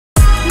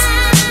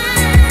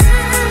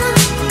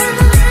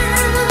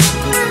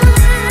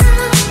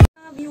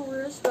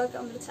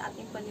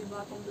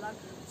akong vlog.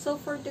 So,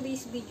 for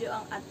today's video,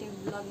 ang ating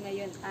vlog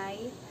ngayon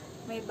ay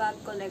may bag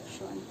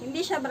collection.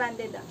 Hindi siya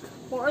branded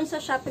More on sa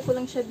Shopee ko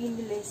lang siya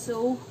binili.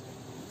 So,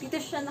 dito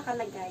siya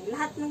nakalagay.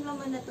 Lahat ng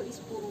laman na to is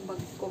puro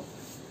bag ko.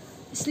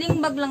 Sling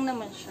bag lang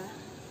naman siya.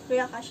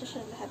 Kaya kasya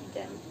siya lahat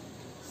dyan.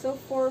 So,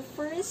 for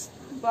first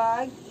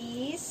bag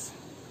is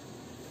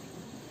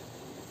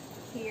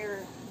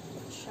here.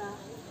 Siya.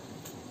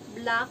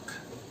 Black.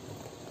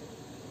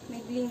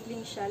 May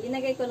bling-bling siya.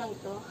 Linagay ko lang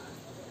to.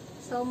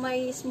 So,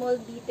 may small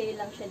detail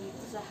lang siya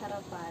dito sa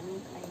harapan.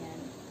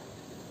 Ayan.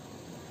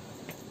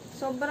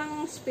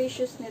 Sobrang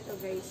spacious nito,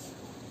 guys.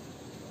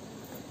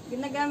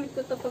 Ginagamit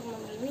ko to pag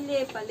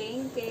mamimili,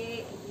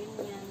 palengke,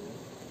 ganyan.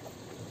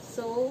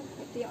 So,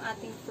 ito yung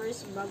ating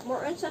first bag.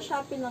 More on sa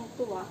Shopee lang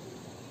to,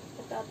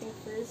 Ito ating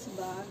first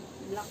bag.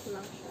 Black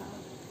lang siya.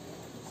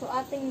 So,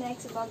 ating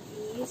next bag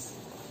is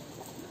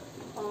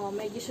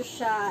medyo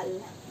social.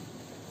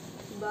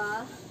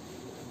 Diba?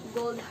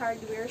 Gold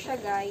hardware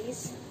siya,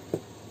 guys.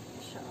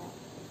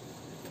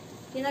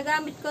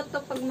 Ginagamit ko to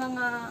pag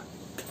mga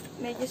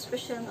medyo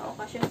special na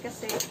occasion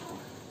kasi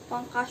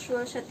pang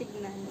casual siya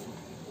tignan.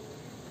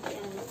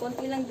 Ayan.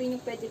 Konti lang din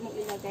yung pwede mong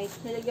ilagay.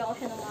 Nilagyan ko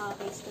siya ng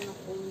mga case ko ng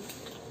phone.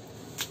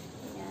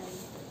 Ayan.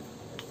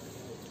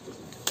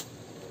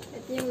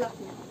 Ito yung lock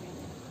niya. Okay.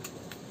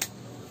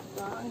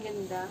 Diba? Ang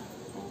ganda.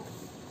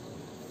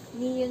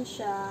 Neon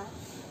siya.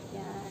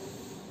 Ayan.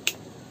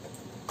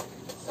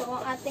 So,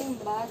 ang ating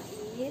bag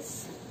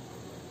is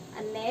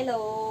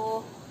ANELLO.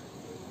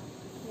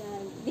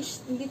 Ayan.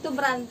 Hindi to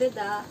branded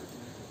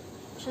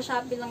Sa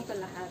Shopee lang to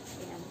lahat.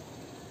 Ayan.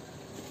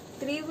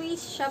 3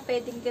 ways siya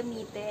pwedeng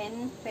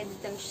gamitin. Pwede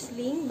siyang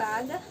sling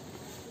bag.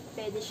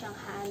 Pwede siyang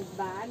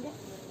handbag.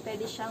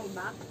 Pwede siyang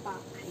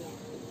backpack. Ayan.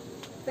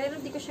 Pero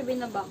hindi ko siya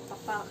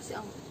binabackpack kasi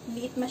ang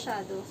liit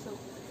masyado. So,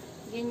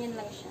 ganyan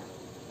lang siya.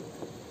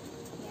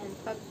 Ayan.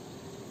 Pag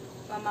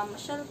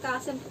mamamasyal ka,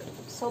 kasi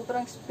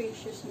sobrang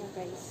spacious niya,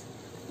 guys.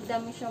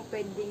 Dami siyang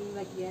pwedeng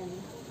lagyan.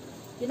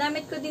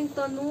 Ginamit ko din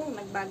to nung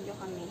nagbagyo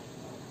kami.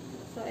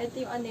 So, ito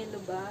yung ANELLO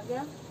bag.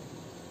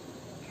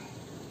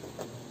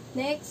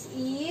 Next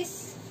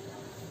is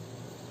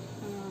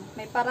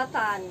may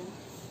paratan.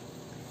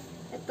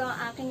 Ito ang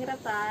aking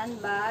rattan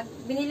bag.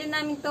 Binili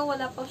namin to,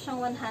 wala pa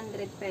siyang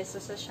 100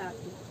 pesos sa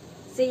Shopee.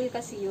 Sale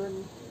kasi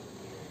yun.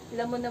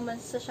 Alam mo naman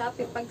sa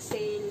Shopee, pag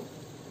sale,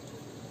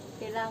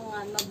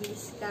 kailangan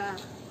mabilis ka.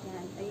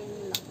 Yan, ayan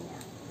yung lock niya.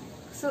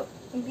 So,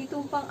 hindi ito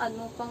pang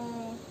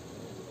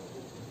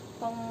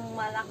pang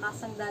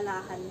malakasang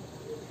dalahan.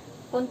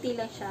 Konti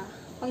lang siya.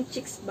 Pang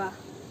chicks ba?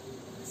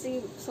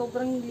 Kasi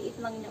sobrang liit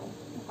lang niya.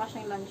 Mukha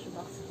siyang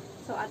lunchbox.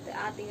 So,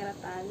 ating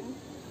rattan.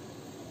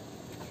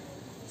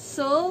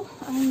 So,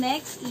 ang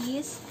next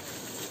is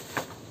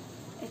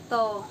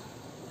ito.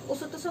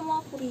 Uso to sa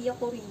mga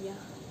Korea.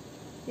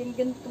 Yung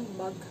ganitong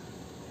bag.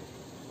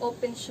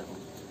 Open siya.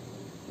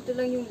 Ito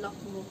lang yung lock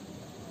mo.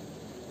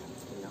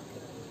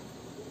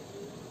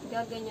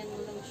 Gaganyan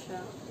mo lang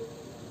siya.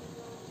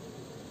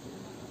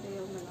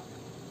 Ayaw mo lang.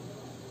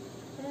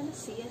 Ayan na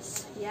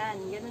sis. Yan.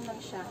 Ganun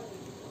lang siya.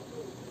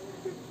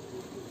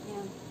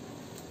 Yan.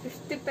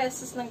 50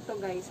 pesos lang to,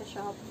 guys, sa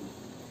Shopee.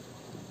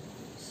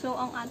 So,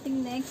 ang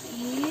ating next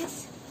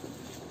is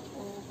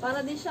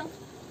para din siyang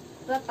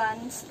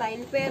rattan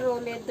style,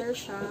 pero leather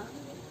siya.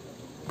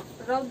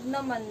 Round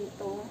naman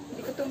to.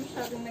 Hindi ko to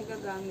masyadong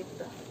nagagamit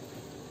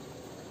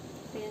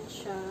Ayan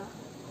siya.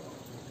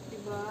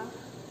 Diba?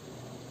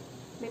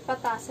 May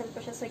pa-tassel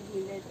pa siya sa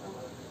gilid.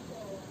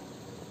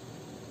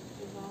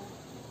 Diba?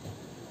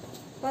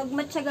 Pag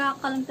matyaga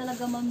ka lang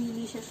talaga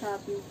mamili sa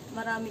Shopee,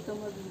 marami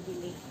kang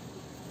mabibili.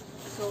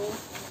 So,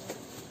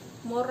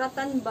 more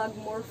rattan bag,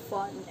 more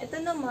fun. Ito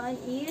naman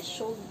is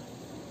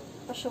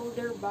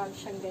pa-shoulder bag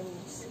siyang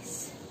ganyan.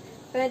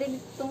 Pwede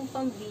itong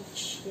pang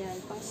beach. Yan,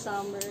 pang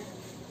summer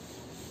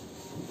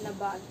na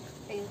bag.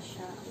 Ayan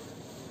siya.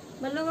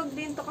 Maluwag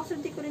din to kasi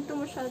hindi ko rin ito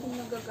masyadong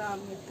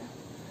nagagamit.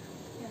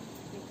 Yan,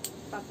 may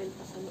papel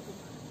pa sa loob.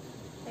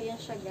 Ayan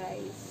siya,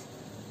 guys.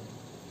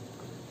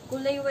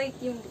 Kulay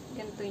white yung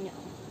ganito niya.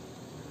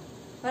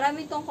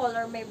 Marami itong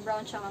color. May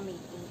brown siya, may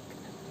pink.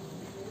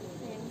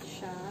 Ayan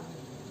siya.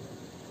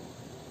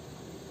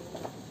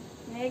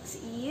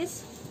 Next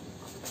is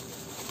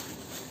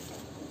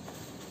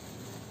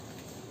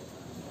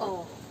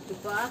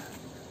diba?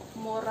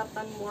 More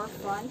rattan, more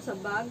fun sa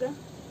bag.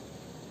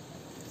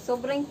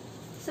 Sobrang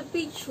sa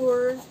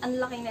picture, ang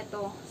laki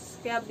nito.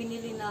 Kaya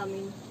binili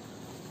namin.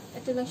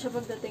 Ito lang siya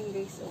pagdating,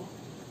 guys,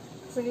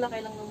 Kasi laki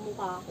lang ng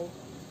mukha ko.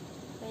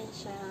 Ayan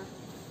siya.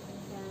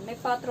 Ayan. May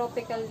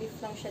pa-tropical leaf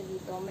lang siya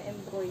dito. May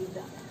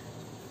embroidered.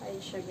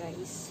 Ayan siya,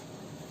 guys.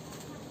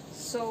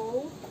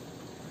 So,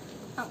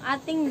 ang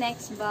ating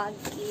next bag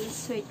is,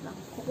 wait lang.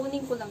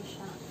 Kukunin ko lang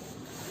siya.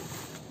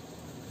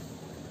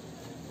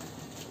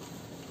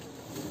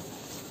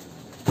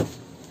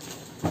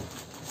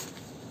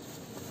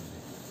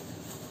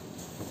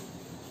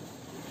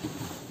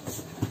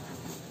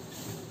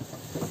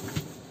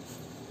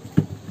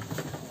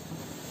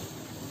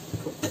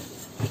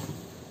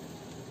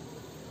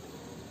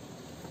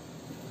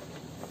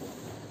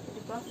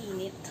 Ang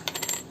init.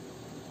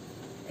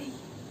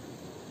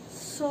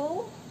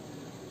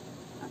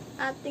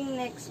 ating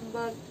next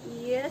bag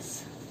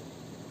is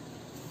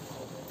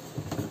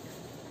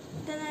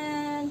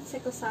tanan!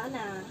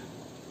 Sekosana.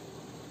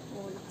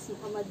 Oh, lakas mo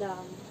ka,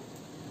 madam.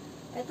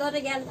 Ito,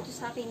 regalo to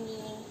sa akin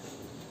ni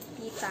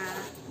tita,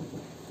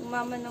 yung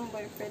mama ng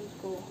boyfriend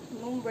ko,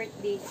 nung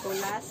birthday ko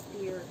last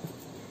year.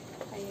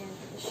 Ayan,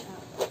 ito siya.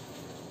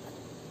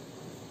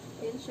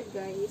 Ayan siya,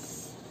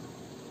 guys.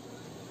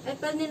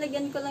 Ito,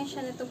 nilagyan ko lang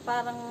siya nito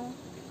parang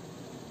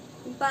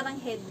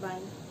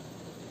headband.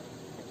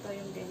 Ito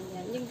yung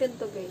ganyan. Yung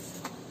ganito,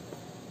 guys.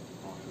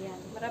 Oh, yan.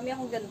 Marami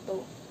akong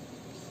ganito.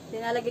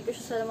 Dinalagay ko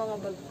siya sa mga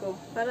bag ko.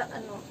 Para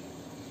ano,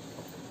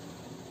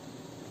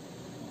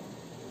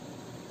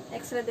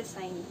 extra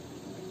design.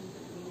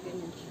 Yung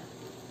ganyan siya.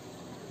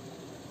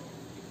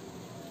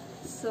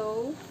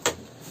 So,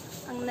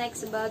 ang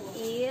next bag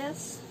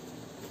is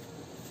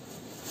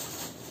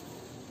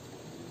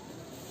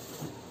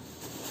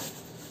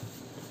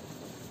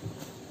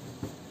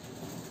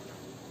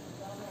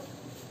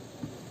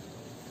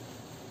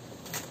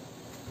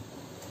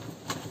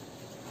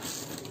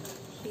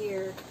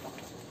here.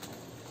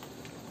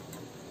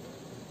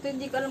 Ito,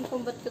 hindi ko alam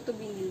kung ba't ko ito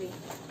binili.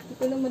 Hindi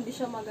ko naman di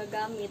siya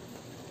magagamit.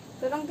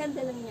 Pero ang ganda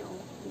lang niya,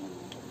 oh.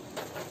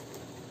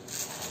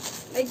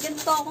 May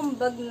ganito akong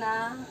bag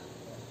na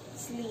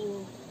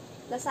sling.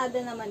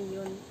 Lazada naman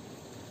yun.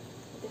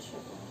 Ito siya,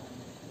 oh.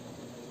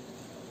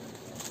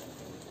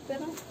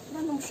 Pero,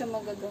 paano siya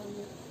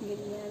magagamit?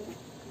 Ganyan.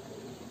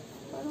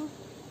 Parang,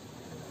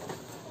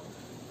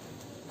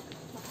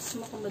 lakas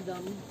mo ka,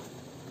 madam.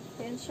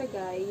 Ayan siya,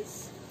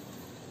 guys.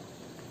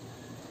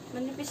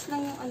 Manipis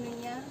lang yung ano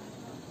niya.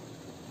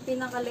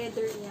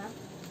 Pinaka-leather niya.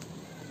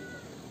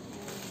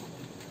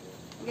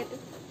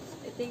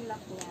 Ito yung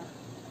lock niya.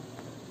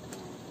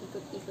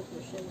 Ikot-ikot mo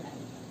siya yan.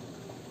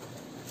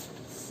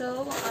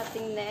 So, ang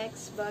ating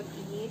next bag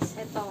is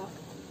ito.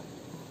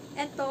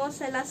 Ito,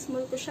 sa last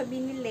mall ko siya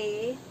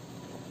binili.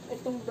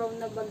 Itong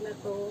brown na bag na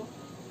to.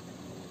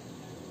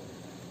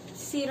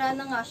 Sira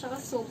na nga siya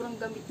kasi sobrang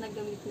gamit na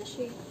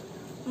siya.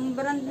 Ang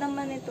brand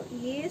naman ito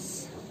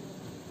is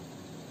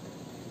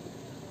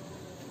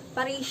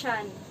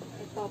Parisian.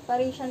 Ito,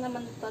 Parisian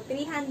naman ito.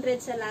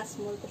 300 sa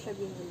last mall ko siya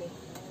binili.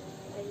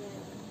 Ayan.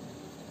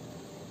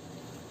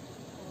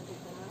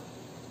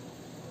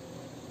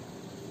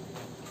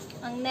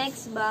 Ang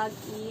next bag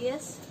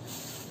is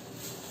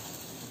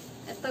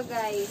ito,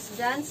 guys,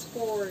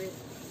 Jansport.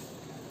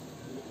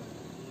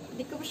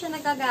 Hindi ko pa siya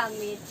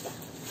nagagamit.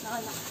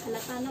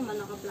 Halata naman,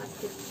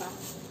 naka-plastic pa.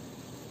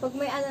 Pag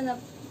may ano na,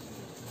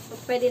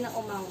 pwede na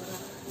umawra.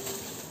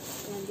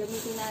 Ayan,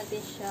 gamitin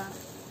natin siya.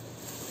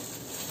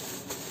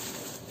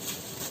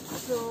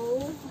 So,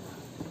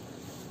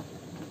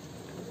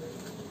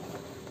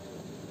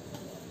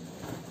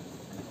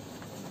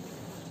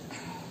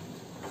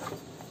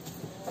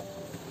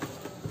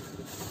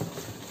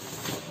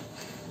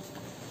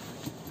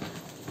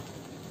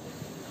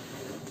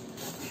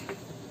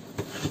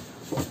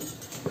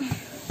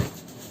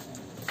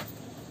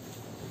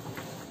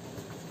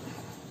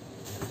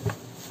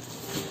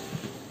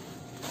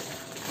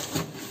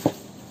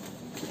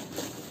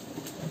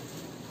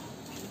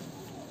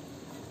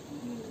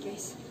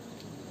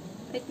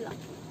 wait lang.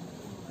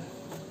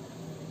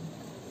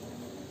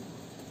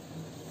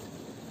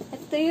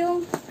 Ito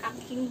yung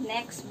aking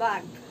next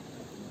bag.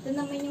 Ito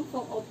naman yung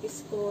pang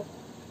office ko.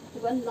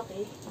 Diba, ang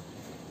laki?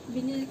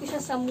 Binili ko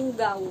siya sa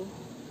Mugaw.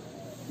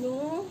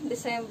 Noong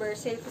December,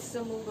 sale ko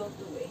sa Mugaw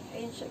to eh.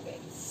 Ayan siya,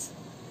 guys.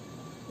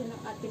 Yan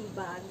ang ating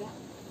bag.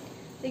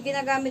 Ito yung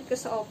ginagamit ko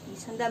sa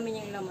office. Ang dami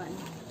niyang laman.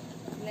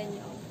 Tignan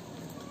nyo.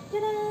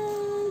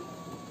 Tadaan!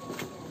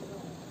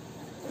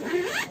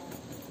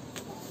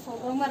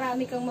 Sobrang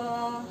marami kang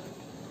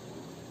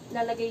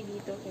lalagay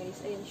dito,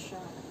 guys. Ayan siya.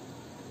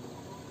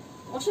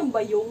 O siyang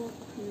bayong.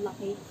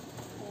 Laki.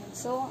 Ayan.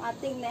 So, ang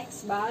ating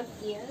next bag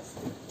is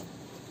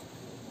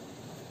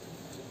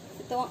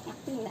ito ang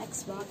ating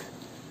next bag.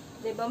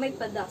 Diba, may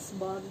pa-dust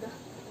bag.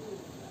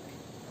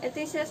 Ito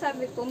yung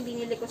sinasabi kong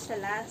binili ko sa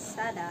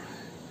Lazada.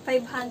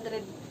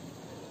 500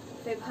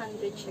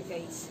 siya,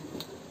 guys.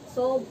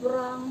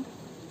 Sobrang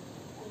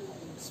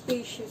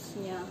spacious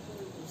niya.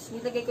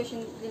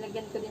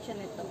 Nilagyan ko din siya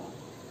nito.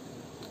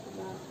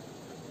 Diba?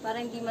 Para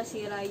hindi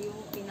masira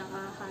yung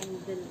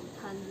pinaka-handle.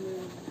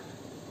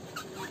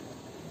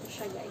 Ito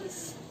siya,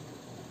 guys.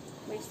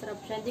 May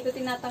strap siya. Hindi ko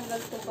tinatanggal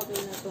itong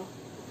papel na to.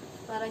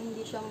 Para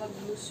hindi siya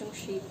mag-loose yung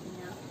shape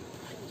niya.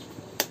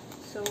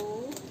 So,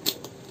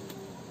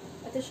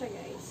 ito siya,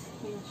 guys.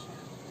 Yan siya.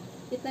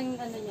 Ito yung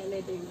ano niya,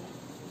 leather niya.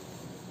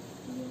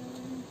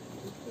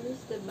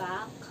 Here's the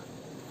back.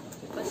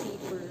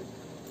 Pa-zipper.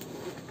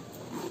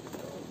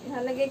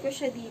 Ihalagay ko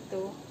siya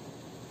dito.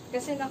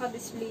 Kasi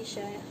naka-display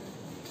siya.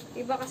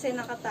 Iba kasi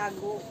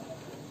nakatago.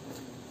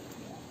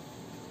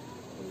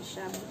 Yan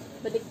siya.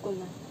 Balik ko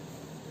na.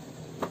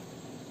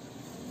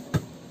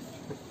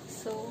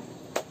 So,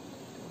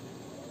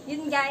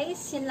 yun, guys.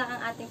 Yun lang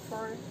ang ating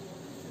for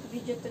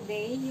video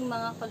today. Yung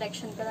mga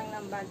collection ko lang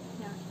ng bag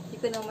na hindi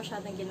ko na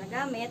masyadong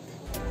ginagamit.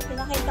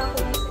 Pinakita ko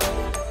na sa